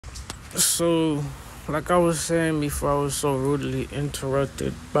So, like I was saying before, I was so rudely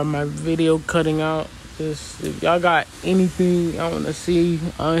interrupted by my video cutting out. Just if y'all got anything I want to see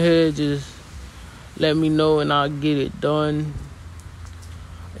on here, just let me know and I'll get it done.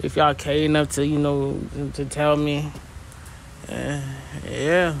 If y'all care enough to, to tell me.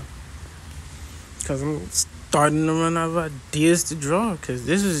 Yeah. Because I'm starting to run out of ideas to draw. Because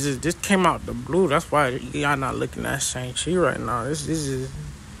this came out the blue. That's why y'all not looking at Shang-Chi right now. This is.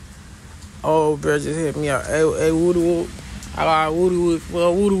 Oh, bro, just hit me out. Hey, Woody Wood. I got Woody Wood.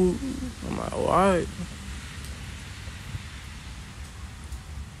 Well, Woody Wood. I'm like, all right.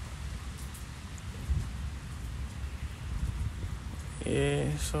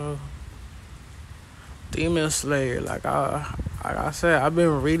 Yeah, so Demon Slayer, like I said, I've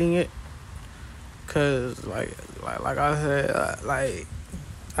been reading it, cause like I said, like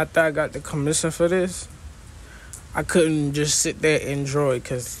after I got the commission for this, I couldn't just sit there and enjoy it,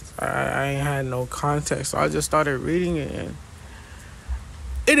 cause I ain't had no context. So I just started reading it, and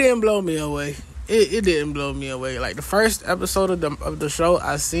it didn't blow me away. It didn't blow me away. Like the first episode of the show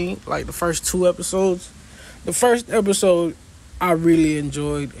I seen, like the first two episodes. The first episode I really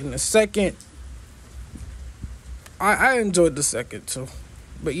enjoyed, and the second I enjoyed the second too.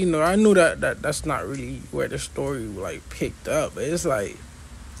 But I knew that's not really where the story like picked up. But it's like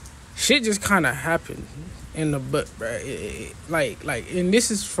shit just kind of happened in the book, bro. And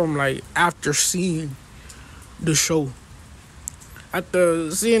this is from like after seeing the show. After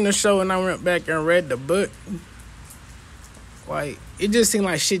seeing the show, and I went back and read the book. Like it just seemed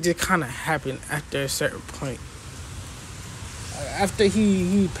like shit just kind of happened after a certain point. After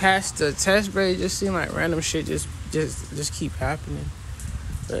he passed the test, bro, it just seemed like random shit just keep happening.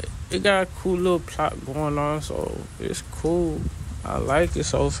 But it got a cool little plot going on, so it's cool. I like it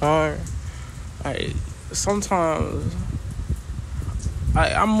so far. Like sometimes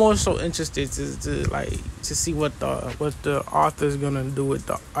I'm more so interested to see what the author's gonna do with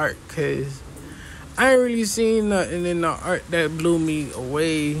the art, cause I ain't really seen nothing in the art that blew me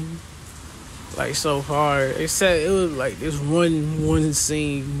away. Like so far, except it was like this one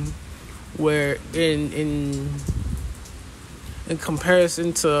scene where in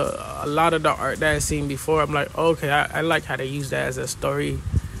comparison to a lot of the art that I've seen before, I'm like, okay, I like how they use that as a story,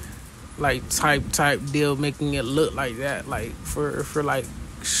 like type deal, making it look like that, like for like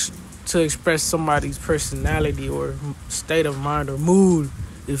to express somebody's personality or state of mind or mood,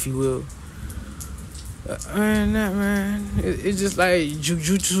 if you will. And that, man, it's just like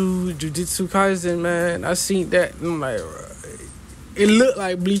Jujutsu Kaisen, man. I seen that and I'm like, it looked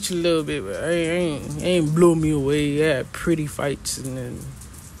like Bleach a little bit, but it ain't blew me away. Yeah, pretty fights, and then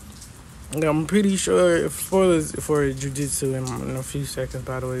I'm pretty sure spoilers for Jujutsu in a few seconds,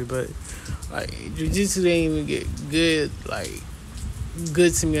 by the way. But like Jujutsu didn't even get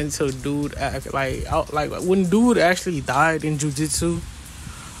good to me until dude like when dude actually died in Jujutsu.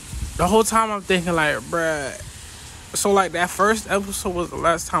 The whole time I'm thinking like, bruh. So like that first episode was the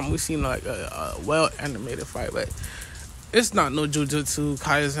last time we seen like a well animated fight, but it's not no Jujutsu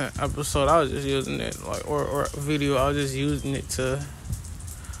Kaisen episode. I was just using it like or a video. I was just using it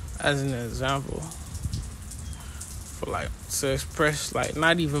as an example for like to express like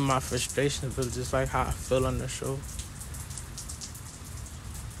not even my frustrations, but just like how I feel on the show.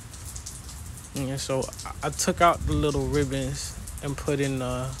 And so I took out the little ribbons and put in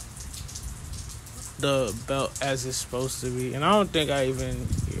the belt as it's supposed to be, and I don't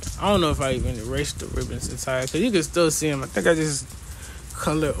know if I even erased the ribbons entirely, because you can still see them. I think I just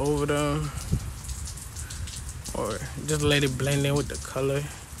color over them or just let it blend in with the color.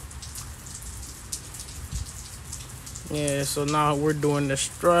 Yeah, so now we're doing the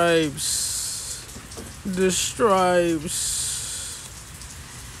stripes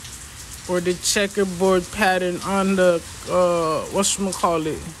or the checkerboard pattern on the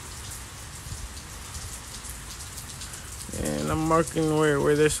whatchamacallit. And I'm marking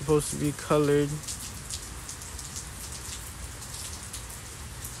where they're supposed to be colored.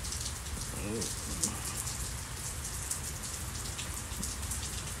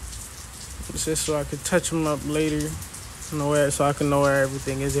 Just so I can touch them up later. So I can know where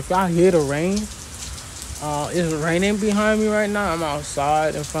everything is. If y'all hear the rain, it's raining behind me right now. I'm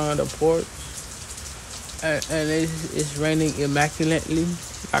outside in front of the porch. And it's raining immaculately.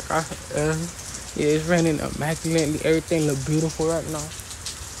 Yeah, it's raining immaculately. Everything look beautiful right now.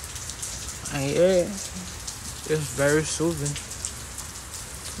 And yeah, it's very soothing.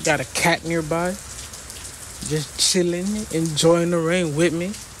 Got a cat nearby, just chilling, enjoying the rain with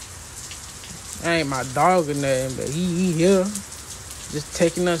me. I ain't my dog or nothing, but he here, just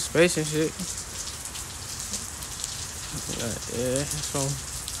taking up space and shit. Yeah, so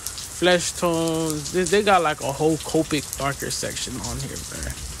flesh tones. They got like a whole Copic marker section on here,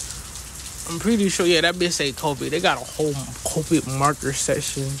 man. I'm pretty sure, yeah, that bitch say Copic. They got a whole Copic marker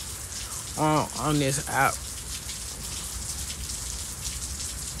section on this app.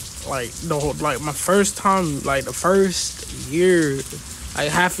 Like my first time, like the first year, like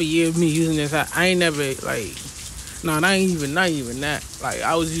half a year of me using this app, I ain't never like, no, not even that. Like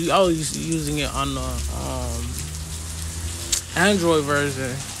I was using it on the Android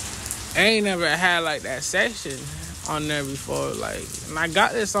version. I ain't never had like that section on there before. Like, and I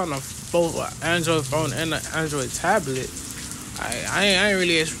got this on both Android phone and the Android tablet. I ain't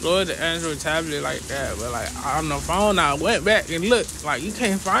really explored the Android tablet like that, but like on the phone, I went back and looked. Like you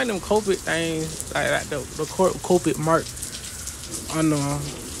can't find them Copic things like that, the Copic mark on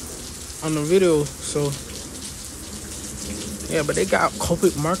the video. So yeah, but they got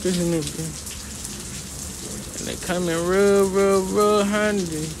Copic markers in it, and they come in real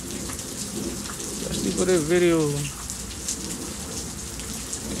handy, especially for this video.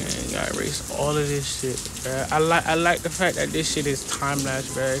 Gotta erase all of this shit, bro. I like the fact that this shit is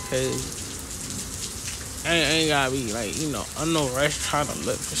time-lapse, bro, because I ain't gotta be like, you know, I'm no rush trying to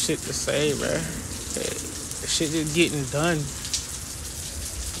look for shit to say, bro. The shit is getting done.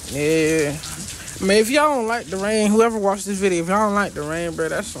 Yeah. I mean, if y'all don't like the rain, whoever watched this video, if y'all don't like the rain, bro,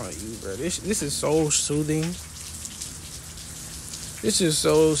 that's on you, bro. This is so soothing. This is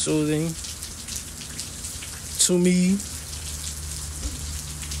so soothing to me.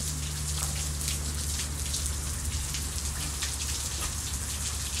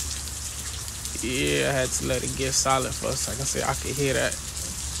 Yeah, I had to let it get silent for a second so I could hear that.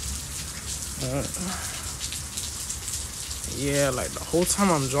 Yeah, like the whole time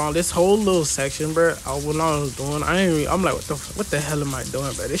I'm drawing this whole little section, bro. When I was doing, I'm like, what the hell am I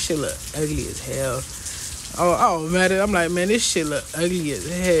doing, bro? This shit look ugly as hell. Oh, man, I'm like, man, this shit look ugly as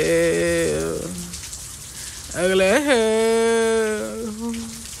hell. Ugly as hell.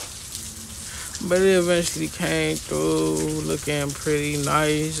 But it eventually came through looking pretty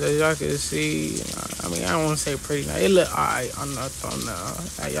nice, as y'all can see. I mean, I don't want to say pretty nice. It look alright on the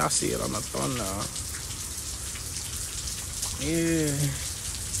thumbnail. Y'all see it on the thumbnail. Yeah.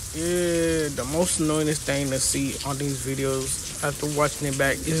 The most annoyingest thing to see on these videos after watching it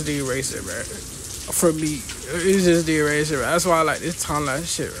back is the eraser, bro. For me, it's just the eraser, bro. That's why I like this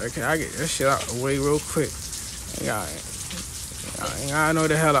time-lapse shit, bro. Cause I get that shit out of the way real quick. I know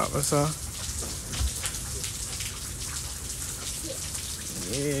the hell out, what's up?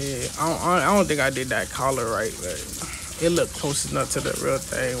 Yeah, I don't think I did that collar right, but it looked close enough to the real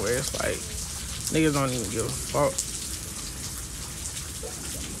thing where it's like niggas don't even give a fuck.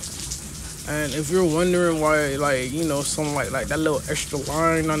 And if you're wondering why, like, you know, something like that little extra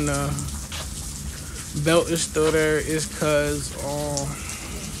line on the belt is still there, is cause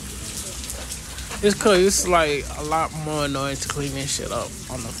it's like a lot more annoying to clean this shit up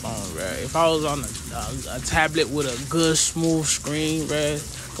on the phone, bro. If I was on a tablet with a good smooth screen, bro,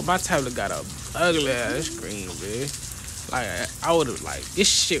 cause my tablet got a ugly ass screen, bro. Like I would have, like, this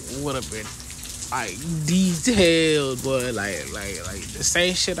shit would have been like detailed, boy. Like the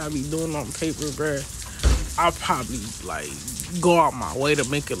same shit I be doing on paper, bro. I'll probably like go out my way to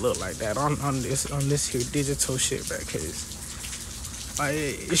make it look like that on this here digital shit, bro. Cause like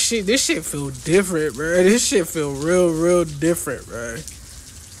this shit feel different, bro. This shit feel real different, bro.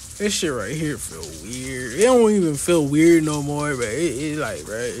 This shit right here feel weird. It don't even feel weird no more, bro. It like,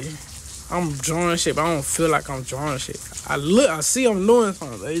 bro, I'm drawing shit, but I don't feel like I'm drawing shit. I see I'm doing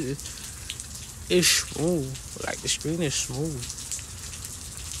something, but it's smooth. Like the screen is smooth.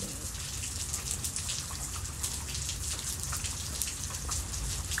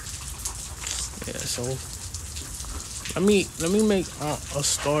 Yeah, so let me make a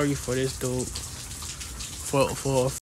story for this dude for